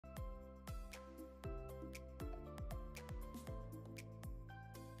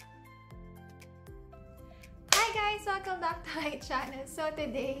guys! Welcome back to my channel. So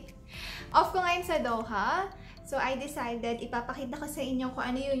today, off ko ngayon sa Doha. So I decided ipapakita ko sa inyo kung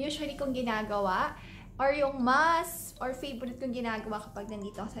ano yung usually kong ginagawa or yung mas or favorite kong ginagawa kapag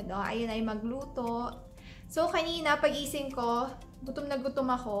nandito ako sa Doha. Ayun ay magluto. So kanina pag-ising ko, gutom na gutom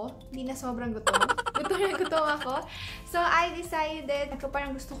ako. Hindi na sobrang gutom. Gutom na gutom ako. So I decided,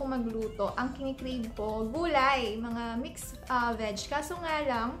 parang gusto kong magluto. Ang kinikrave ko, gulay, mga mixed veg. Kaso nga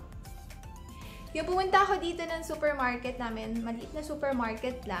lang, yung pumunta ako dito ng supermarket namin, maliit na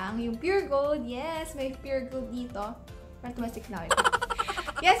supermarket lang, yung Pure Gold, yes, may Pure Gold dito. Parang tumasik na ako.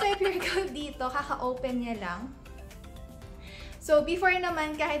 Yes, may Pure Gold dito, kaka-open niya lang. So, before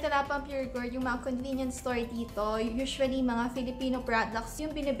naman, kahit wala pang Pure Gold, yung mga convenience store dito, usually mga Filipino products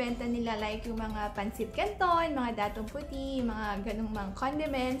yung binibenta nila, like yung mga pansit canton, mga datong puti, mga ganung mga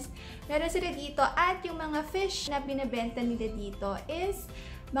condiments. Meron sila dito, at yung mga fish na binibenta nila dito is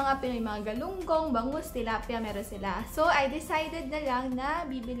mga Pinoy, mga galunggong, bangus, tilapia, meron sila. So, I decided na lang na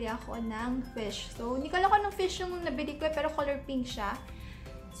bibili ako ng fish. So, hindi ko alam kung anong fish yung nabili ko, pero color pink siya.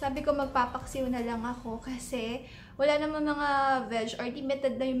 Sabi ko magpapaksiw na lang ako kasi wala naman mga veg or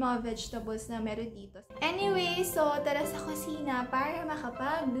limited na yung mga vegetables na meron dito. Anyway, so tara sa kusina para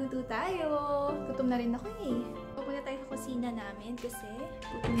makapagluto tayo. Gutom na rin ako eh. Pupunta tayo sa kusina namin kasi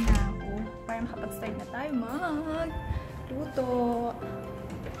gutom na ako para makapag-start na tayo magluto.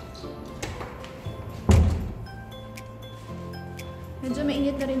 Medyo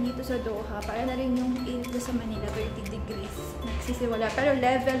mainit na rin dito sa Doha. Para na rin yung init sa Manila, 30 degrees. Nagsisiwala. Pero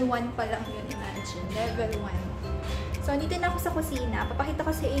level 1 pa lang yun, imagine. Level 1. So, dito na ako sa kusina. Papakita ko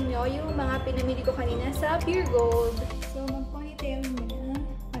sa inyo yung mga pinamili ko kanina sa Pure Gold. So, mag-ponytail muna.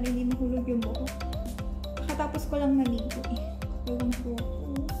 Para hindi mahulog yung buhok. Kakatapos ko lang maligo eh. Yung buhok.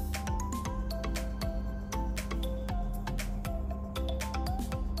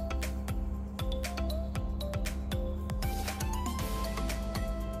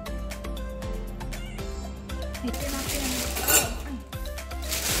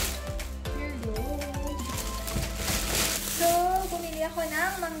 So, bumili ako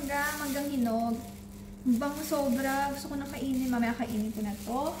ng manggang hinog. Bang sobra. Gusto ko na kainin. Mamaya kainin ko na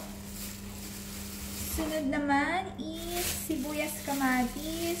to. Sunod naman is sibuyas,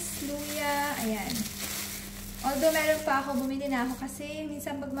 kamatis, luya. Ayan. Although meron pa ako, bumili na ako kasi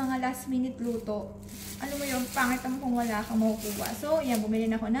minsan pag mga last minute luto, alam mo yung pangit ang kung wala kang makukuha. So, ayan, bumili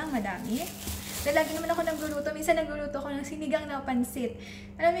na ako ng madami. Lagi naman ako nagluluto. Minsan nagluluto ako ng sinigang na pansit.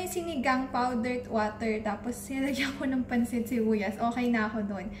 Alam mo yung sinigang, powdered water, tapos sinilagyan ko ng pansit sibuyas. Okay na ako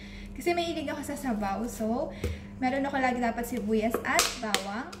doon. Kasi may ilig ako sa sabaw. So, meron ako lagi dapat sibuyas at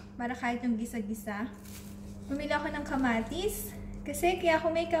bawang para kahit yung gisa-gisa. Bumili ako ng kamatis. Kasi kaya ako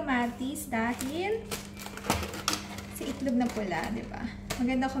may kamatis dahil sa itlog na pula, diba?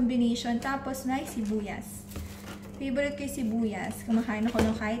 Maganda combination. Tapos may sibuyas. Favorite ko yung sibuyas. Kumakain ako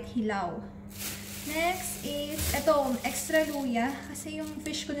ng kahit hilaw. Next is, eto, extra luya. Kasi yung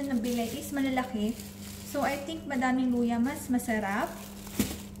fish ko na nabili is malalaki. So, I think madaming luya mas masarap.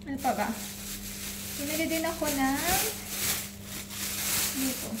 Ano pa ba? Pinili din ako ng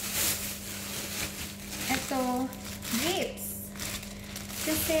dito. Eto, grapes.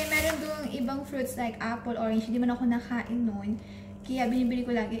 Kasi meron doon ibang fruits like apple, orange. Hindi man ako nakain nun. Kaya binibili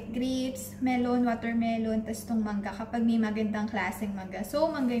ko lagi grapes, melon, watermelon, tas itong mangga kapag may magandang klaseng mangga. So,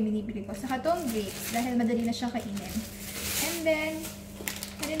 mangga yung binibili ko. Saka itong grapes dahil madali na siya kainin. And then,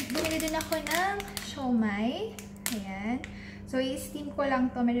 bumili din ako ng siomai. Ayan. So, i-steam ko lang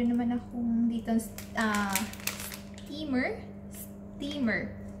to. Meron naman akong dito steamer.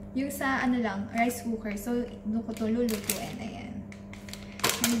 Yung sa ano lang, rice cooker. So, doon ko to lulutuin. Ayan.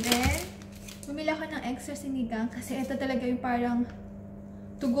 And then, bumili ako ng extra sinigang kasi ito talaga yung parang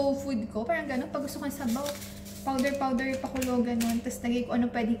to-go food ko. Parang gano'n. Pag gusto ko ng sabaw, powder, pakulo, gano'n. Tapos lagay ko ano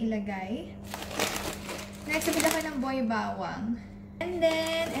pwedeng ilagay. Next, bumili ako ng boy bawang. And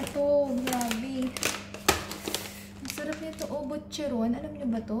then, ito, grabe. Ang sarap nito. Oh, butcheron. Alam niyo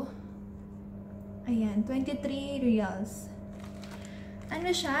ba to? Ayan, 23 reals. Ano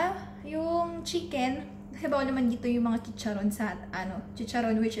siya? Yung chicken. Kasi bawal naman dito yung mga chicharon sa,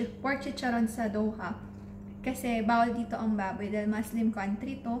 chicharon, which is pork chicharon sa Doha. Kasi bawal dito ang baboy dahil Muslim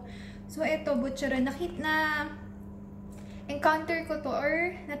country to. So, ito, butcheron. Encounter ko to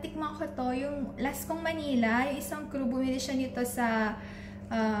or natikman ko to yung last kong Manila. Yung isang crew, bumili siya nito sa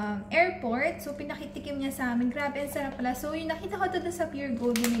airport. So, pinakitikim niya sa amin. Grabe, ang sarap pala. So, yung nakita ko to sa Pure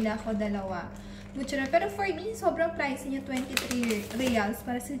Gold, binila ko dalawa. Butcheron. Pero for me, sobrang price niya, 23 reals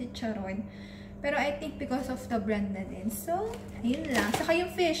para sa chicharon. Pero I think because of the brand na din. So, ayun lang. Saka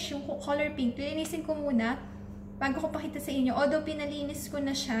yung fish, yung color pink, linisin ko muna bago ko pakita sa inyo. Although pinalinis ko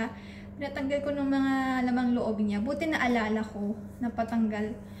na siya, Pinatanggal ko ng mga lamang loob niya. Buti na alala ko na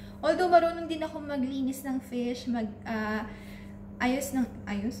patanggal. Although marunong din ako maglinis ng fish,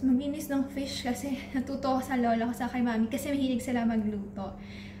 maglinis ng fish kasi natuto ako sa lola ko sa kay mami kasi mahilig sila magluto.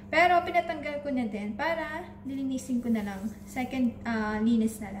 Pero pinatanggal ko na din para lilinisin ko na lang. Second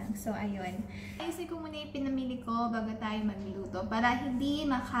linis na lang. So, ayun. Ayusin ko muna yung pinamili ko bago tayo magluto para hindi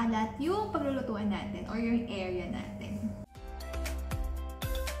makalat yung paglulutuan natin or yung area natin.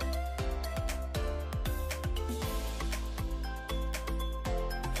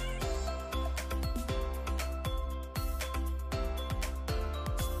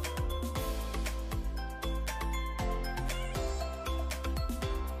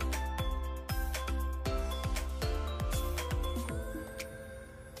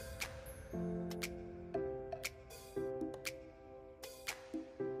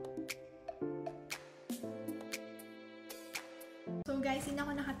 So guys, hindi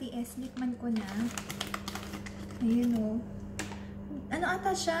ako naka-TS. Nikman ko na. Ayun o. Ano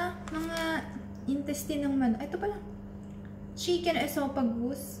ata siya? Mga intestine ng manok. Ito pala. Chicken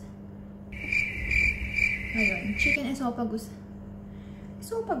esophagus. Ayun. Chicken esophagus.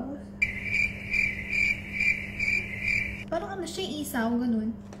 Esophagus. Parang ano siya, isaw.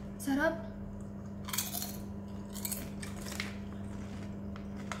 Ganun. Sarap.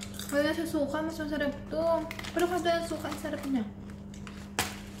 Wala sa suka. Mas masarap to. Pero kasi wala suka, ang sarap niya.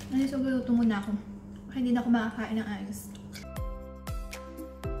 Ay, so guluto muna ako. Baka hindi na ako makakain ng ayos.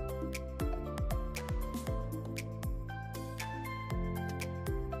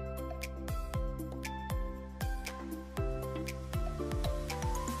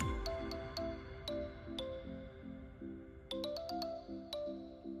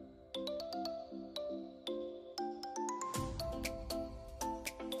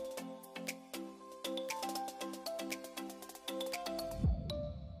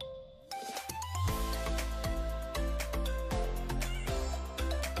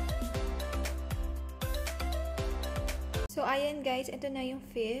 So, ayan guys, ito na yung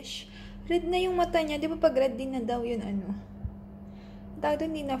fish. Red na yung mata niya. Di ba pag red din na daw yun, ano? Tawag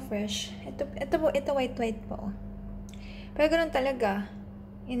doon, hindi na fresh. Ito white po. Pero ganoon talaga.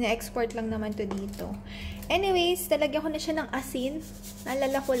 Ina-export lang naman to dito. Anyways, talagyan ko na siya ng asin.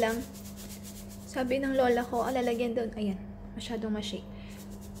 Naalala ko lang. Sabi ng lola ko, lalagyan doon. Ayan, masyadong mashi.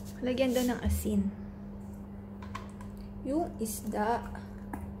 Lagyan doon ng asin. Yung isda.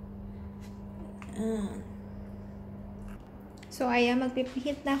 So, ayan,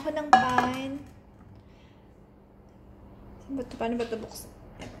 magpipihit na ako ng pan. Paano ba ito buksan?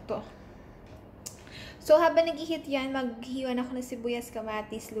 Ito. So, habang nag-ihit yan, maghiwa na ako ng sibuyas,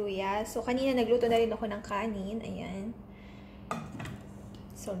 kamatis, luya. So, kanina nagluto na rin ako ng kanin. Ayan.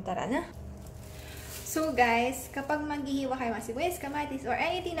 So, tara na. So, guys, kapag maghihiwa kayo ng sibuyas, kamatis, or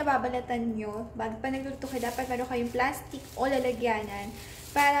anything na babalatan nyo, bago pa nagluto kayo, dapat meron kayong plastic o lalagyanan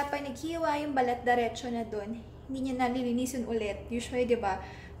para pag naghiwa yung balat, diretso na dun. Hindi niya nalilinisin ulit. Usually, di ba,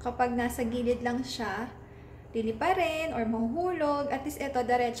 kapag nasa gilid lang siya, lilipa rin or mahuhulog. At least ito,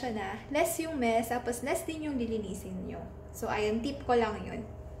 diretso na. Less yung mess, tapos less din yung lilinisin nyo. So, ayun, tip ko lang yun.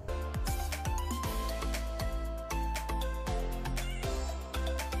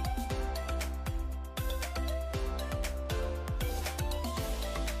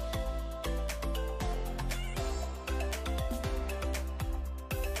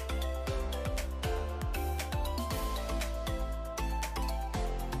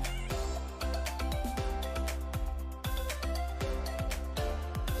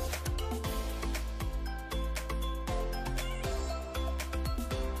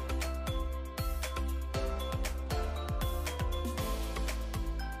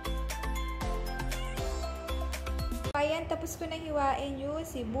 Ayan, tapos ko na hiwain yung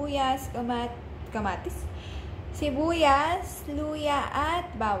sibuyas, kamatis, sibuyas, luya, at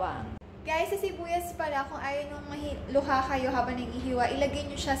bawang. Guys, sa sibuyas pala, kung ayaw nyo luha kayo habang naghihiwa, ilagay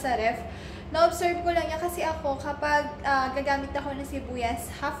nyo siya sa ref. Na-observe ko lang yan kasi ako, kapag gagamit ako ng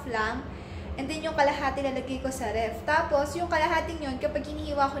sibuyas, half lang, and then yung kalahati lalagay ko sa ref. Tapos, yung kalahating yun, kapag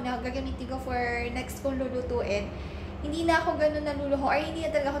hinihiwa ko na, gagamitin ko for next kong lulutuin, hindi na ako ganun naluluho or hindi na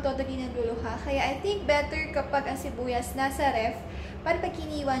talaga ako totally naluluha. Kaya I think better kapag ang sibuyas nasa ref para pag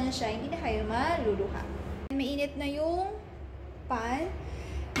hiniwa niya siya, hindi na kayo maluluha. Mainit na yung pan.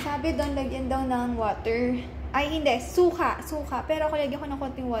 Sabi doon, lagyan daw ng water. Ay, hindi. Suka. Pero ako lagyan ko ng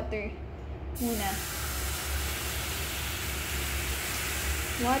konting water. Muna.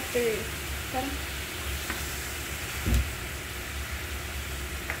 Water.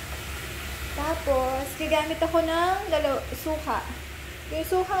 Tapos, gagamit ako ng suka. Yung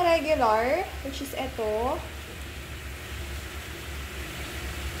sukang regular, which is ito.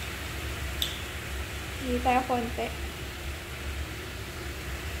 Hindi tayo konti.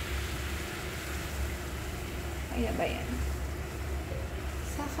 Ayan ba yan?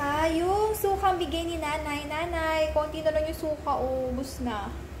 Saka yung sukang bigay ni nanay. Nanay, konti na lang yung suka. Ubus na.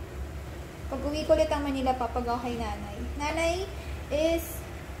 Pag uwi ko ulit ang Manila, papagaw kay nanay. Nanay is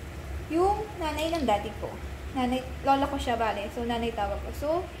yung nanay ng daddy ko. Nanay, lola ko siya, bale. So, nanay tawag ko. So,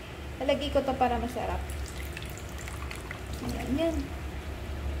 lalagay ko to para masarap. Ayan, yan.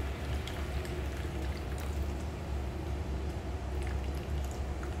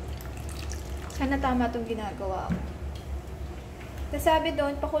 Sana tama itong ginagawa ko. Nasabi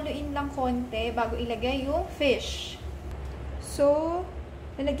doon, pakuluin lang konti bago ilagay yung fish. So,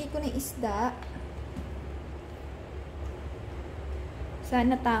 lalagay ko ng isda.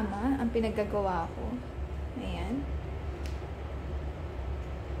 Sana tama ang pinaggagawa ko. Ayan.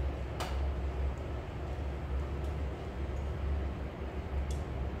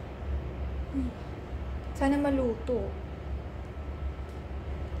 Sana maluto.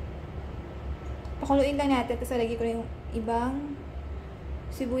 Pakuluin lang natin, tapos lagay ko na yung ibang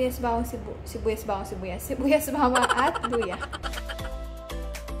sibuyas bawang at luya.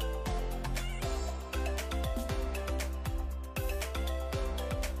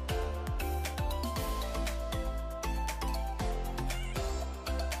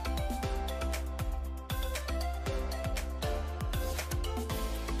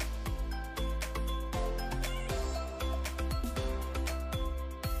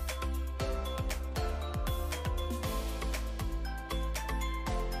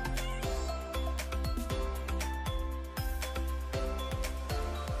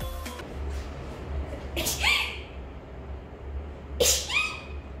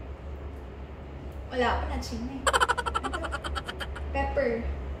 Wala pa na chine. Pepper.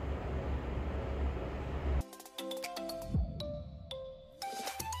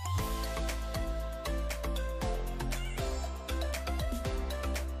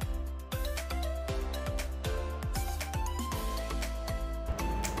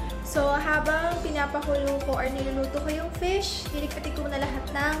 So, habang pinapakulo ko or niluluto ko yung fish, niligpitin ko na lahat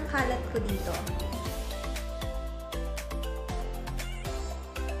ng kalat ko dito.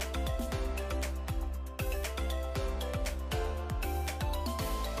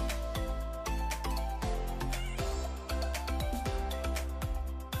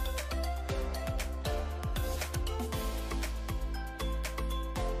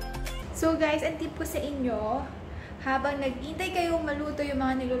 So guys, ang tip ko sa inyo, habang nag-hintay kayong maluto yung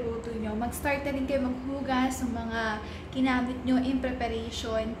mga niluluto nyo, mag-start na rin kayo maghugas ng mga kinamit nyo in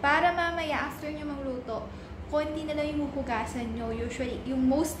preparation para mamaya after nyo magluto, konti na lang yung huhugasan nyo. Usually, yung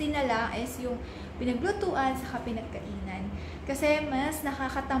mostly na lang is yung pinaglutuan saka pinagkainan. Kasi mas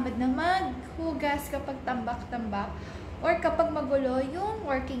nakakatamad na maghugas kapag tambak-tambak or kapag magulo yung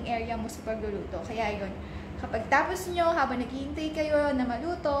working area mo sa pagluluto. Kaya yun, kapag tapos nyo, habang naghihintay kayo na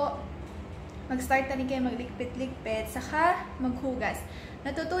maluto, mag-start na rin kayo magligpit-ligpit, saka maghugas.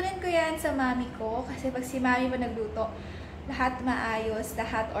 Natutunan ko yan sa mami ko, kasi pag si mami pa nagluto, lahat maayos,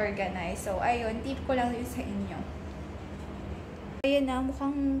 lahat organized. So, ayun, tip ko lang yun sa inyo. Ayun na,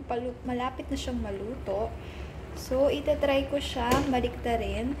 mukhang malapit na siyang maluto. So, itatry ko siya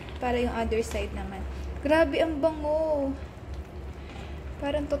baliktarin para yung other side naman. Grabe, ang bango!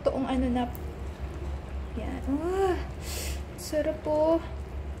 Parang totoong ano na. Yan. Sarap po.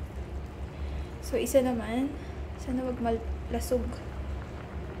 So, isa naman. Sana wag malasog.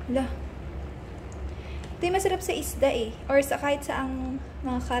 Hala. Ito yung masarap sa isda eh. Or sa kahit saang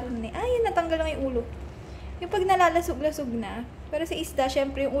mga karne. Yun, natanggal lang yung ulo. Yung pag nalalasog-lasog na. Pero sa isda,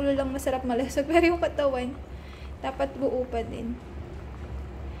 syempre yung ulo lang masarap malasog. Pero yung katawan, dapat buo pa din.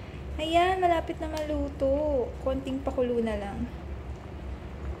 Ayan, malapit na maluto. Konting pakulo na lang.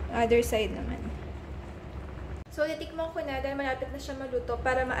 Other side naman. So, titikman ko na dahil malapit na siya maluto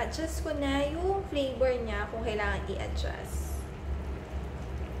para ma-adjust ko na yung flavor niya kung kailangan i-adjust.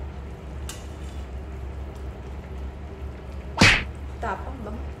 Tapang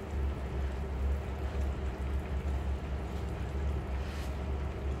ba?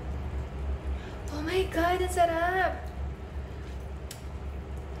 Oh my God! Ang sarap!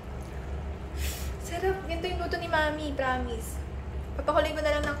 Sarap! Ganito yung luto ni Mami, promise. Papakuloy ko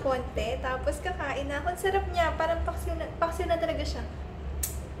na lang ng konti, tapos kakain na. Ang sarap niya, parang paksiw na talaga siya.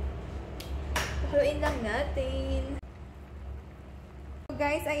 Pakuloyin lang natin. So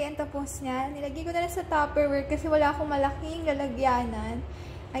guys, ayan, tapos niya. Nilagay ko na lang sa Tupperware kasi wala akong malaking lalagyanan.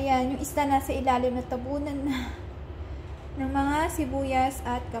 Ayan, yung isda nasa ilalim na tabunan na ng mga sibuyas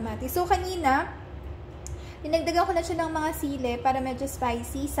at kamatis. So kanina, dinagdagan ko na siya ng mga sili para medyo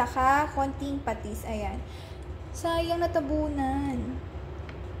spicy, saka konting patis. Ayan. Sayang natabunan.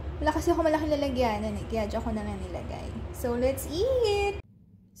 Wala kasi ako malaking lalagyanan eh, kaya dyan ko na lang nilagay. So, let's eat!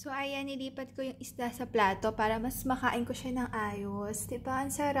 So, ayan, nilipat ko yung isda sa plato para mas makain ko siya ng ayos. Diba?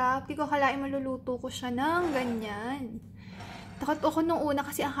 Ang sarap. Di ko akalain maluluto ko siya ng ganyan. Takot ako nung una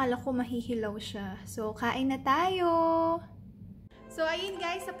kasi akala ko mahihilaw siya. So, kain na tayo! So, ayun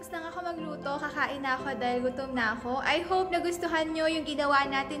guys, tapos na ako magluto. Kakain na ako dahil gutom na ako. I hope nagustuhan nyo yung ginawa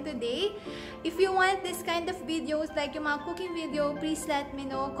natin today. If you want this kind of videos, like yung mga cooking video, please let me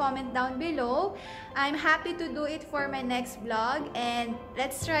know. Comment down below. I'm happy to do it for my next vlog. And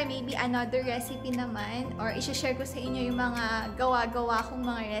let's try maybe another recipe naman. Or isha-share ko sa inyo yung mga gawa-gawa kong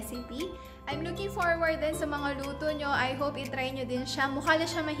mga recipe. I'm looking forward din sa mga luto nyo. I hope i-try nyo din siya. Mukha lang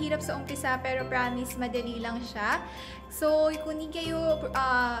siya mahirap sa umpisa, pero promise, madali lang siya. So, kung hindi kayo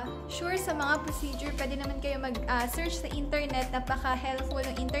sure sa mga procedure, pwede naman kayo mag-search sa internet. Napaka-helpful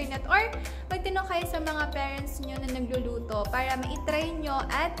ng internet. Or magtanong kayo sa mga parents nyo na nagluluto para ma-try nyo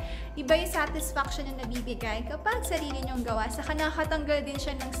at iba yung satisfaction na nabibigay kapag sarili nyong gawa. Saka nakatanggal din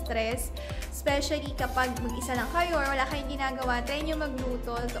siya ng stress. Especially kapag mag-isa lang kayo or wala kayong ginagawa, try nyo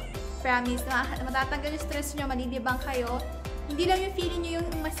magluto. Promise, matatanggal yung stress nyo, malilibang kayo. Hindi lang yung feeling nyo yung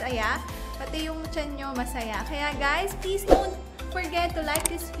masaya, pati yung tiyan nyo masaya. Kaya guys, please don't forget to like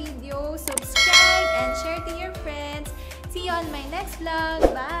this video, subscribe, and share to your friends. See you on my next vlog.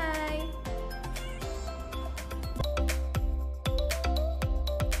 Bye!